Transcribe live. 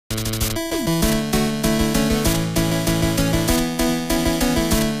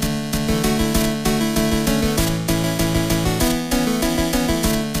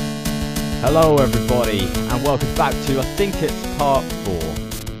Hello everybody, and welcome back to, I think it's part 4.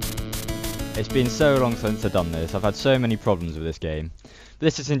 It's been so long since I've done this, I've had so many problems with this game.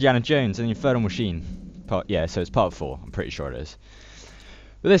 This is Indiana Jones and the Infernal Machine. So it's part 4, I'm pretty sure it is.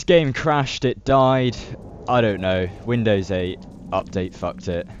 But this game crashed, it died, I don't know, Windows 8 update fucked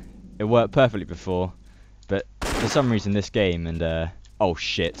it. It worked perfectly before, but for some reason this game and oh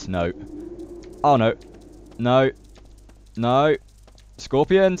shit, no. Oh no. No. No.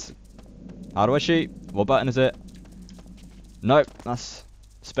 Scorpions! How do I shoot? What button is it? Nope, that's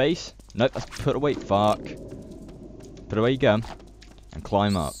space. Nope, that's put away. Fuck. Put away you go. And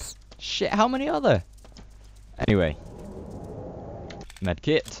climb up. Shit, how many are there? Anyway.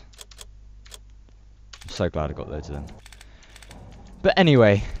 Medkit. I'm so glad I got loads of them. But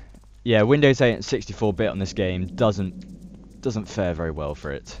anyway. Yeah, Windows 8 and 64-bit on this game doesn't fare very well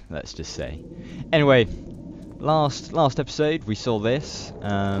for it, let's just say. Anyway, last episode we saw this.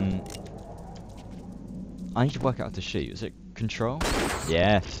 I need to work out how to shoot. Is it control?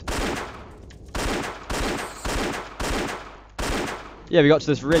 Yes. Yeah, we got to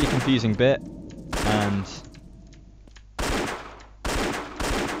this really confusing bit, and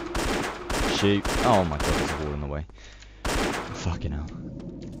shoot. Oh my god, there's a wall in the way. Fucking hell.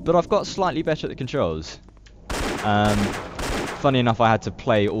 But I've got slightly better at the controls. Funny enough, I had to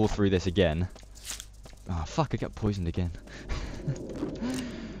play all through this again. Oh fuck, I got poisoned again.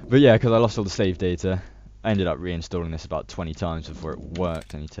 But yeah, because I lost all the save data. I ended up reinstalling this about 20 times before it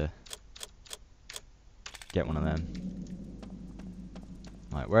worked. I need to get one of them.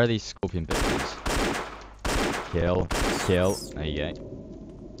 Right, where are these scorpion bitches? Kill, kill. There you go.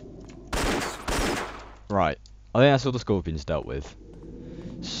 Right, I think that's all the scorpions dealt with.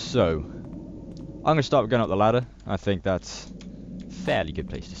 So, I'm going to start going up the ladder. I think that's a fairly good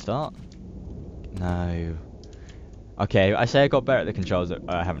place to start. No. Okay, I say I got better at the controls,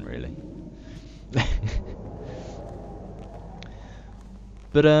 I haven't really.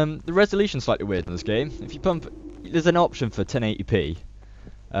 But the resolution's slightly weird in this game. If you pump, there's an option for 1080p.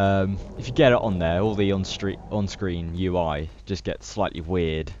 If you get it on there, all the on-screen UI just gets slightly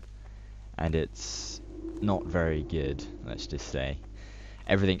weird, and it's not very good. Let's just say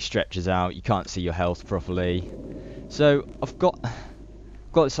everything stretches out. You can't see your health properly. So I've got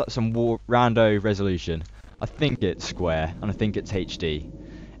some rando resolution. I think it's square, and I think it's HD,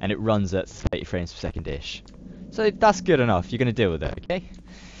 and it runs at 30 frames per second-ish. So that's good enough, you're going to deal with it, okay?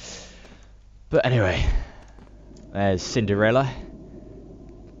 But anyway, there's Cinderella.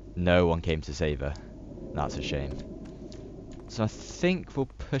 No one came to save her. That's a shame. So I think we'll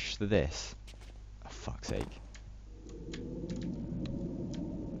push this. Oh, fuck's sake.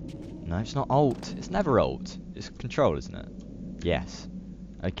 No, it's not Alt. It's never Alt. It's Control, isn't it? Yes.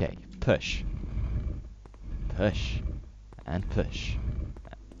 Okay, push. Push. And push.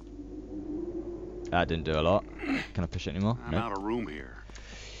 That didn't do a lot. Can I push it anymore? I'm out of room here.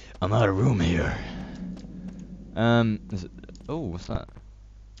 I'm out of room here. Is it, oh, what's that?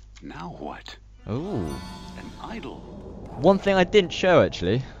 Now what? Oh. An idol. One thing I didn't show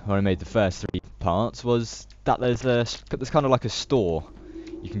actually when I made the first 3 parts was that there's kind of like a store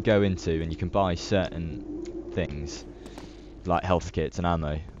you can go into and you can buy certain things like health kits and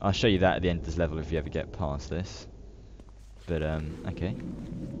ammo. I'll show you that at the end of this level if you ever get past this. But okay.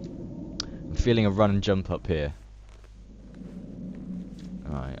 I'm feeling a run and jump up here.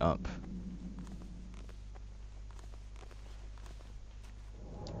 Alright, up.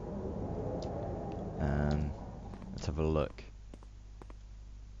 Let's have a look.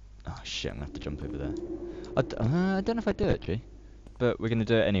 Oh shit, I'm gonna have to jump over there. I don't know if I do actually, but we're gonna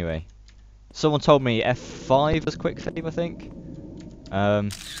do it anyway. Someone told me F5 was quick save, I think.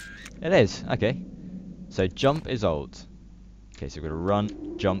 It is, okay. So jump is Alt. Okay, so we're gonna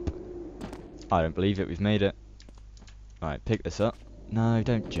run, jump. I don't believe it, we've made it. Alright, pick this up. No,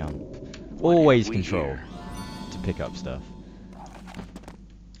 don't jump. Always control to pick up stuff.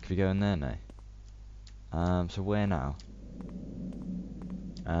 Can we go in there now? So where now?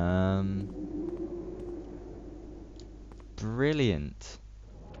 Brilliant.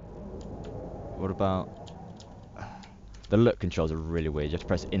 What about... The look controls are really weird. You have to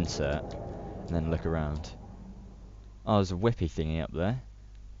press insert and then look around. Oh, there's a whippy thingy up there.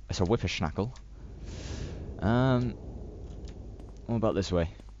 It's a whippersnackle. What about this way?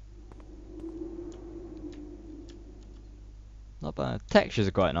 Not bad. Textures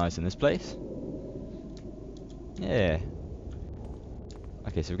are quite nice in this place. Yeah.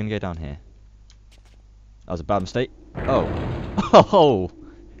 Okay, so we're gonna go down here. That was a bad mistake. Oh. Oh!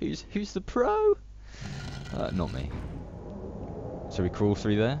 Who's the pro? Not me. So we crawl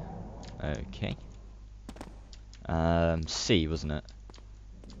through there? Okay. C, wasn't it?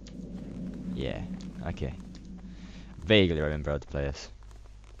 Yeah, okay. Vaguely remember how to play this.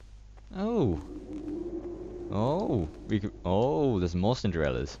 Oh. Oh. We could, oh, there's more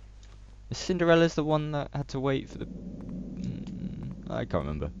Cinderellas. Is Cinderella's the one that had to wait for the... I can't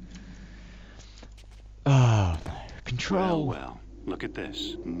remember. Oh, no. Control. Well, look at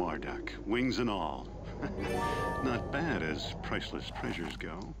this. Marduk, wings and all. Not bad as priceless treasures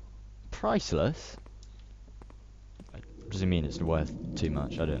go. Priceless? Does it mean it's worth too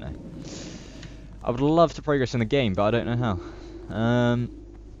much? I don't know. I would love to progress in the game, but I don't know how.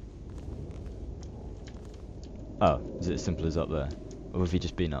 Oh, is it as simple as up there? Or have you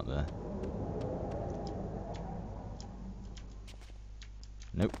just been up there?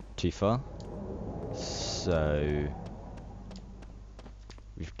 Nope, too far. So...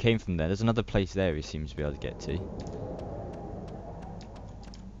 we came from there. There's another place there we seem to be able to get to.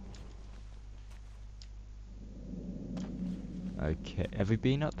 Okay, have we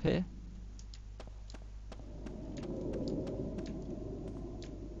been up here?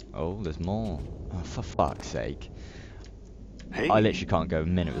 Oh, there's more. Oh, for fuck's sake. Hey. I literally can't go a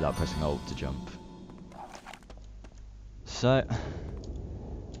minute without pressing Alt to jump. So...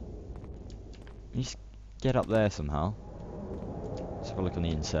 you just get up there somehow. Let's have a look on the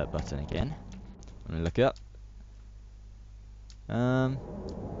insert button again. Let me look up.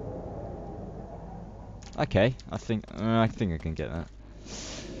 Okay, I think I can get that.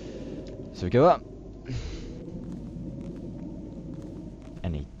 So we go up.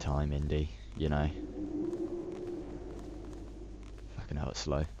 Any time, Indy, you know. Fucking hell, it's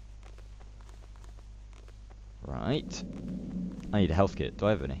slow. Right. I need a health kit. Do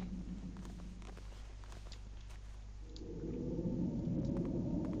I have any?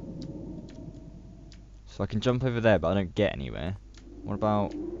 So I can jump over there, but I don't get anywhere. What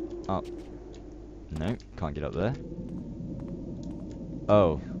about up? No, can't get up there.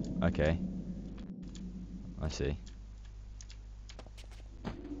 Oh, okay. I see.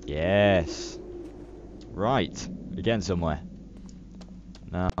 Yes. Right, we're getting somewhere.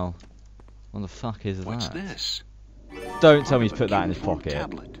 Now, what the fuck is What's that? this? Don't tell me he's put that in his pocket.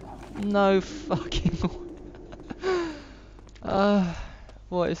 Tablet. No fucking.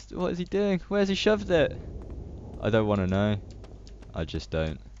 What is he doing? Where's he shoved it? I don't want to know. I just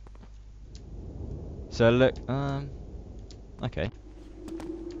don't. So look, okay.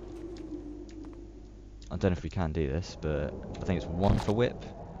 I don't know if we can do this, but I think it's 1 for whip.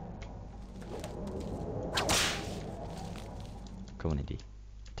 Come on, Indy.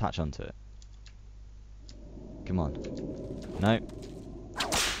 Attach onto it. Come on. No.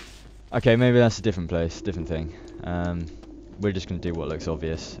 Okay, maybe that's a different place, different thing. We're just going to do what looks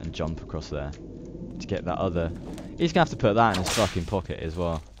obvious and jump across there to get that other... He's going to have to put that in his fucking pocket as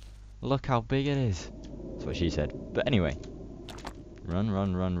well. Look how big it is. That's what she said. But anyway. Run,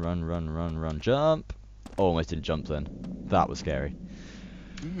 run, run, run, run, run, run. Jump. Oh, almost didn't jump then. That was scary.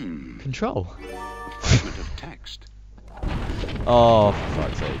 Control. Fragment of text. Oh, for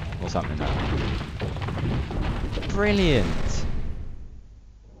fuck's sake. What's happening now? Brilliant.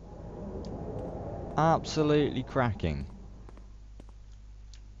 Absolutely cracking.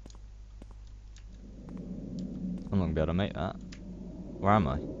 I'm not going to be able to make that. Where am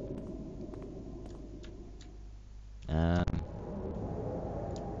I?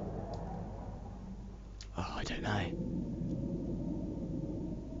 Oh, I don't know.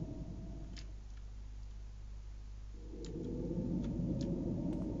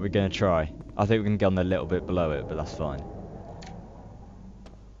 We're going to try. I think we're going to get on a little bit below it, but that's fine.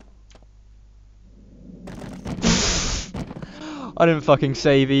 I didn't fucking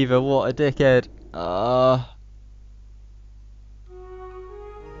save either. What a dickhead.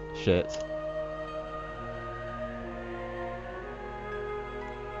 Shit.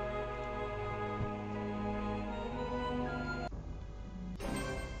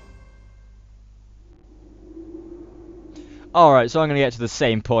 Alright, so I'm going to get to the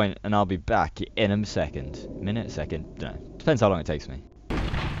same point and I'll be back in a second. Minute, second, don't know. Depends how long it takes me.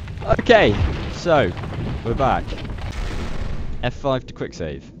 Okay, so, we're back. F5 to quick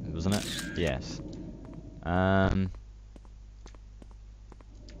save, wasn't it? Yes.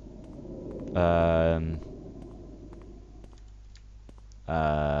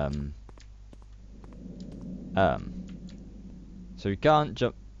 So we can't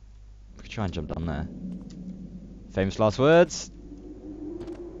jump. We can try and jump down there. Famous last words.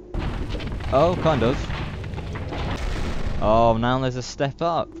 Oh, kind of. Oh, now there's a step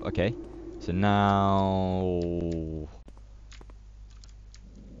up. Okay. So now...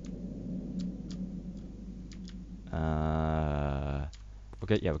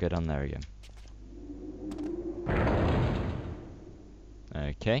 we'll go down there again.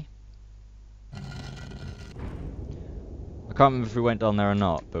 Okay. can't remember if we went down there or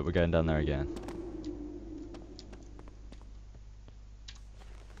not, but we're going down there again.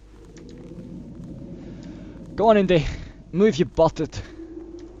 Go on, Indy. Move your butted.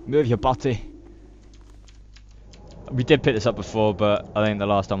 Move your butty. We did pick this up before, but I think the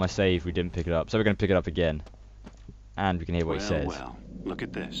last time I saved we didn't pick it up. So we're going to pick it up again. And we can hear what he says. Well, look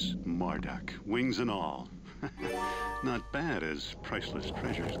at this. Marduk, wings and all. Not bad as priceless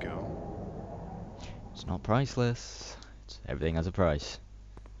treasures go. It's not priceless. Everything has a price.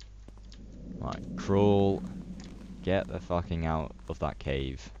 Right, crawl. Get the fucking out of that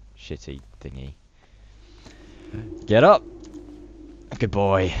cave. Shitty thingy. Get up! Good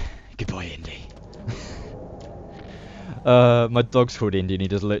boy. Good boy, Indy. My dog's called Indy and he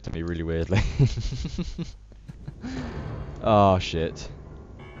just looked at me really weirdly. Oh, shit.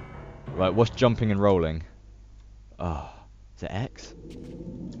 Right, what's jumping and rolling? Oh, is it X?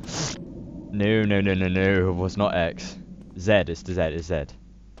 No, no, no, no, no. It was not X. Z, it's the Z, it's Z.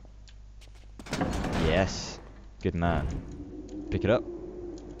 Yes. Good man. Pick it up.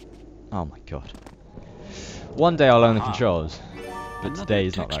 Oh my god. One day I'll learn the controls, but today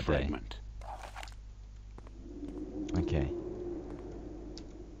is not that day. Okay.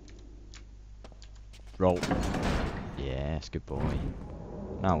 Roll. Yes, good boy.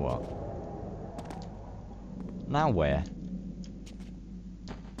 Now what? Now where?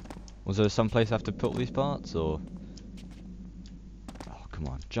 Was there some place I have to put all these parts, or? Oh, come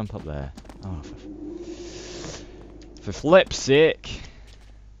on, jump up there. Oh, for flip's sake!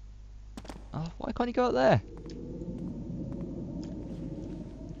 Oh, why can't you go up there?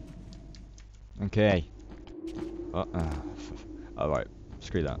 Okay. Alright,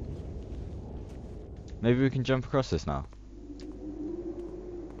 screw that. Maybe we can jump across this now.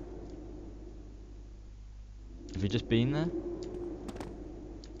 Have we just been there?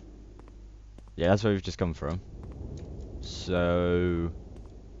 Yeah, that's where we've just come from. So...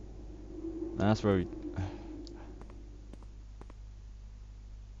 that's where we...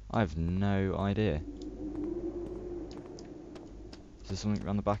 I have no idea. Is there something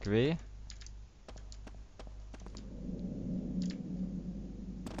around the back of here?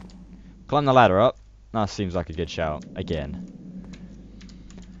 Climb the ladder up. That seems like a good shout. Again.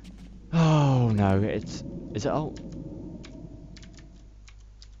 Oh no, it's... is it alt?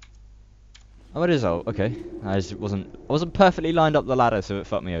 Oh, it is alt. Okay. I just wasn't perfectly lined up the ladder, so it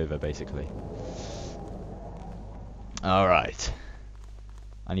fucked me over, basically. Alright.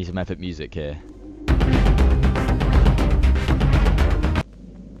 I need some epic music here.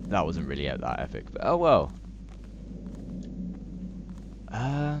 That wasn't really that epic, but oh well.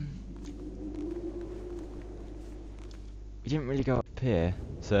 We didn't really go up here,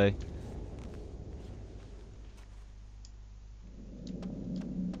 so...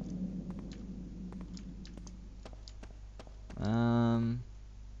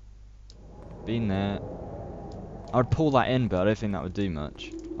 been there. I'd pull that in, but I don't think that would do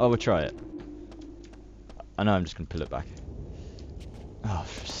much. Oh, we'll try it. I know I'm just gonna pull it back. Oh,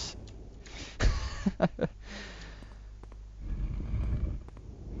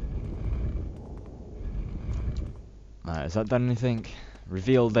 Alright, has that done anything?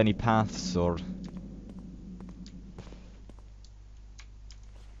 Revealed any paths, or...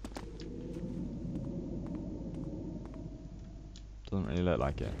 doesn't really look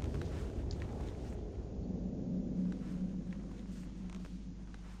like it.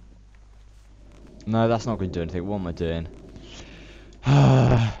 No, that's not going to do anything. What am I doing?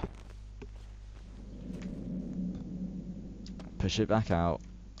 Push it back out.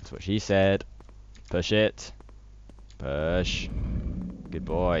 That's what she said. Push it. Push. Good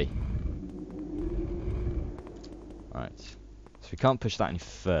boy. Right. So we can't push that any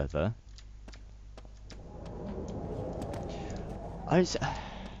further.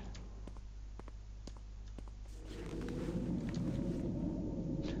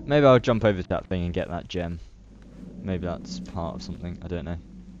 Maybe I'll jump over to that thing and get that gem. Maybe that's part of something. I don't know.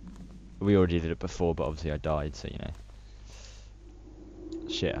 We already did it before, but obviously I died, so you know.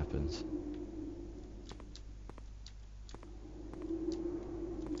 Shit happens.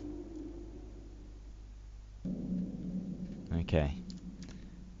 Okay.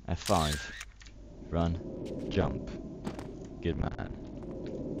 F5. Run. Jump. Good man.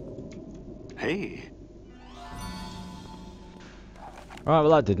 Hey. Right,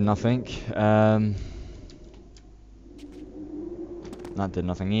 well that did nothing. That did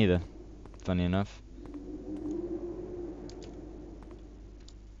nothing either. Funny enough.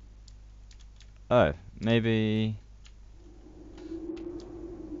 Oh, maybe...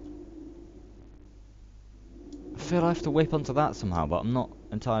 I feel I have to whip onto that somehow, but I'm not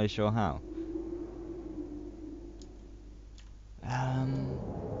entirely sure how.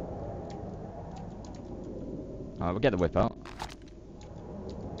 Alright, we'll get the whip out.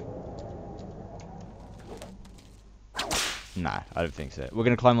 Nah, I don't think so. We're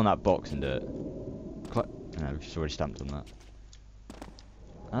gonna climb on that box and do it. No, we've just already stamped on that.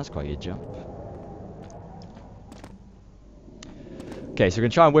 That's quite a good jump. Okay, so we're gonna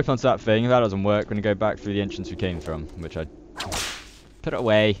try and whip onto that thing. If that doesn't work, we're gonna go back through the entrance we came from, which I... Put it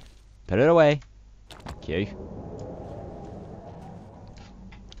away. Put it away. Thank you.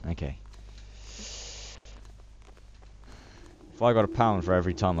 Okay. If I got £1 for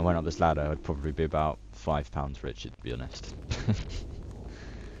every time I went up this ladder, I'd probably be about £5 richer, to be honest.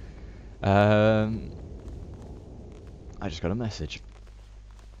 I just got a message.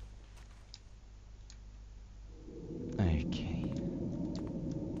 Okay.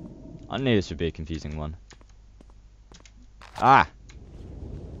 I knew this would be a confusing one. Ah!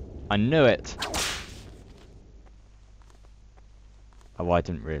 I knew it! Oh, well, I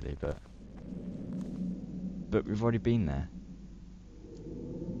didn't really, but... But we've already been there.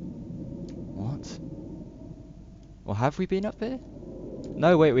 What? Well, have we been up here?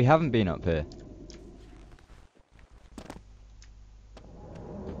 No, wait, we haven't been up here.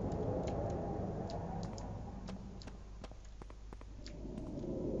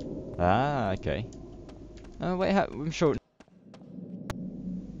 Ah, okay. Oh, wait, I'm sure...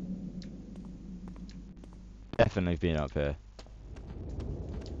 Definitely been up here.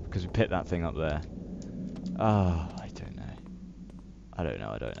 Because we picked that thing up there. Oh, I don't know. I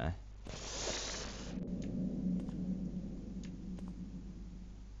don't know.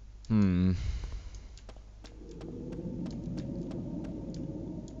 Hmm.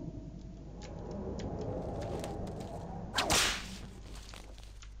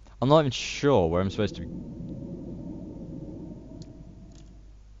 I'm not even sure where I'm supposed to be.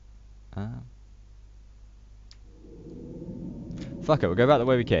 Fuck it, we'll go back the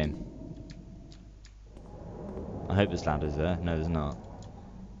way we came. I hope this ladder's there. No, there's not.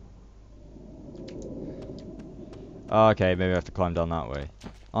 Oh, okay, maybe I have to climb down that way.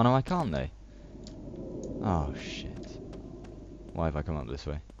 Oh no, I can't though. Oh shit. Why have I come up this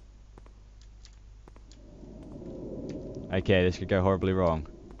way? Okay, this could go horribly wrong.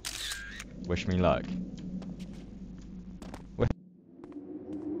 Wish me luck.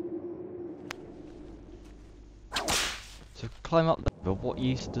 So climb up there, but what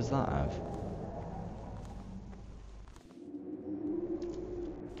use does that have?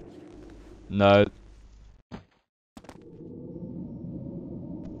 No.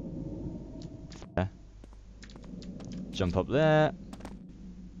 There. Jump up there.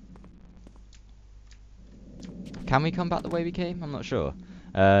 Can we come back the way we came? I'm not sure.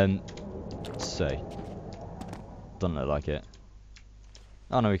 So. Doesn't look like it.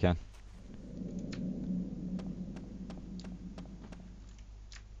 Oh no, we can.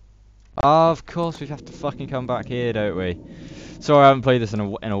 Oh, of course we have to fucking come back here, don't we? Sorry, I haven't played this in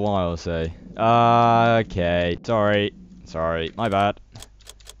a while, so... okay, sorry, my bad.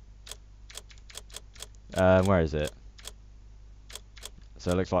 Where is it? So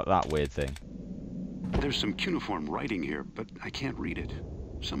it looks like that weird thing. There's some cuneiform writing here, but I can't read it.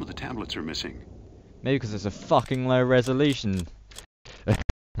 Some of the tablets are missing. Maybe because it's a fucking low resolution.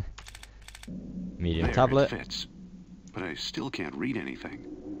 Medium There, tablet. it fits, but I still can't read anything.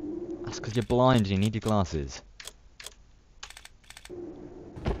 That's because you're blind and you need your glasses.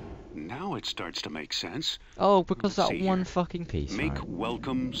 Now it starts to make sense. Oh, because that See one here. fucking piece. Make Right.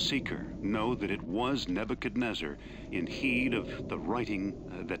 welcome, seeker. Know that it was Nebuchadnezzar, in heed of the writing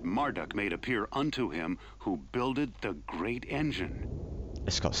that Marduk made appear unto him, who builded the great engine.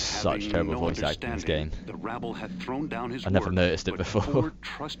 It's got such Having terrible no voice acting in this game. The rabble had thrown down his I never work, noticed it but before. 4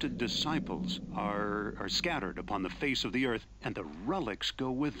 trusted disciples are scattered upon the face of the earth, and the relics go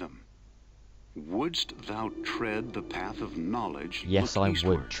with them. Wouldst thou tread the path of knowledge? Yes, I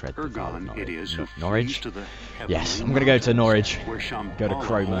eastward. would tread the path of Ergon knowledge. it is who Norwich? flees to the Yes, heavenly I'm gonna go to mountains, Norwich. where Go to Shambhala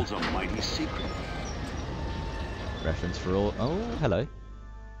Cromer. holds a mighty secret. Reference for all. Oh, hello.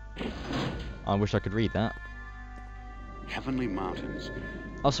 I wish I could read that. Heavenly mountains.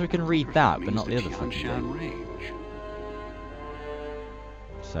 Oh, so we can read that, but not the other Tian fucking Shan thing. range.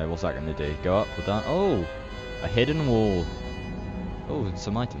 So what's that gonna do? Go up or down? Oh, a hidden wall. Oh,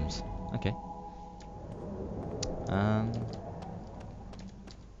 some items. Okay.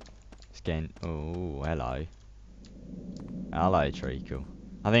 It's getting. Oh, hello. Hello, treacle.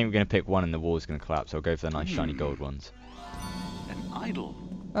 I think we're gonna pick one and the wall's gonna collapse. So I'll go for the nice shiny gold ones. An idol.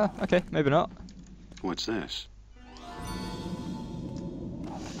 Ah, okay, maybe not. What's this?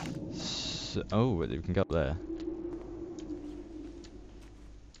 So, oh, we can go up there.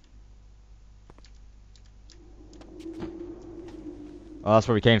 Oh, that's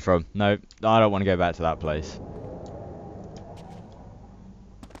where we came from. No, I don't want to go back to that place.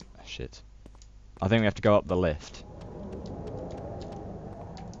 shit. I think we have to go up the lift.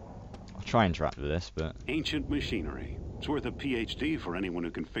 I'll try and interact with this, but... Ancient machinery. It's worth a PhD for anyone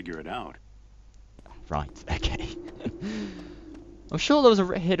who can figure it out. Right, okay. I'm sure there was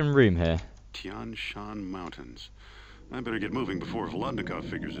a hidden room here. Tian Shan Mountains. I better get moving before Volodnikov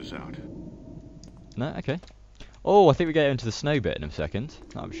figures this out. No, okay. Oh, I think we get into the snow bit in a second.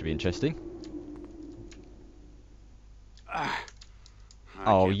 That should be interesting.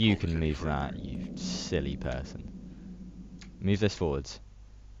 Oh, you can move that, you silly person. Move this forwards.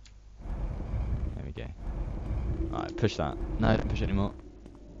 There we go. Alright, push that. No, don't push it anymore.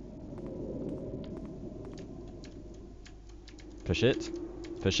 Push it.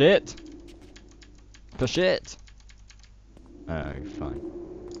 Push it. Push it. Oh, fine.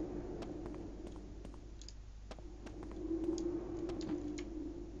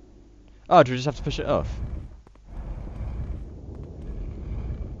 Oh, do we just have to push it off?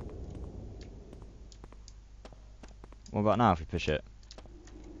 What about now if we push it?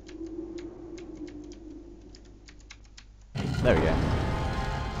 There we go.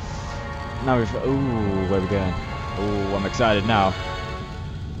 Now we've... Ooh, where are we going? Ooh, I'm excited now.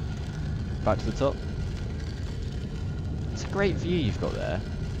 Back to the top. It's a great view you've got there.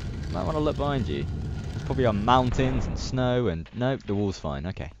 You might want to look behind you. There's probably on mountains and snow and... Nope, the wall's fine,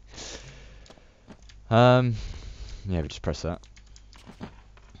 okay. Yeah, we just press that.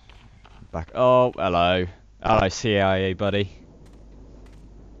 Back... Oh, hello. Hello, CIA buddy.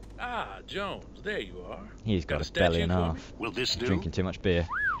 Ah, Jones, there you are. He's got a belly and a half. Will this do? Drinking too much beer.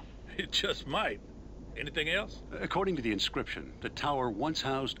 It just might. Anything else? According to the inscription, the tower once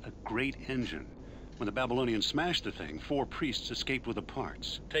housed a great engine. When the Babylonians smashed the thing, 4 priests escaped with the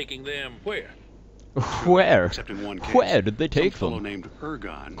parts. Taking them where? Where? Except in one case. Where did they take some fellow them? named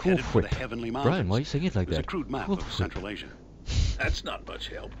Ergon Cool headed for the whip. Heavenly Mountains. Brian, why are you saying it like There's that? a crude map Cool of whip. Central Asia. That's not much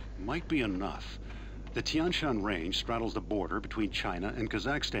help. Might be enough. The Tian Shan Range straddles the border between China and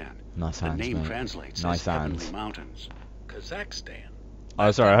Kazakhstan. Nice The hands, name mate. translates Nice as Heavenly hands. Mountains. Kazakhstan.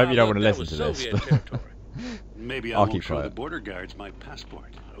 Oh, sorry, I hope you don't want to That listen was to this. Soviet territory. Maybe I I'll won't keep show the quiet. border guards my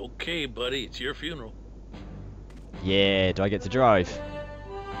passport. Okay, buddy, it's your funeral. Yeah, do I get to drive?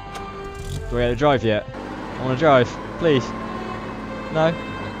 Do I get to drive yet? I want to drive, please. No?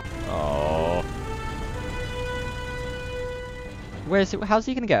 Oh. Where's it? How's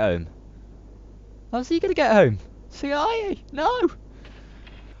he gonna get home? How's he gonna get home? CIA? No!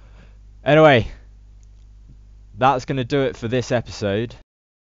 Anyway. That's gonna do it for this episode.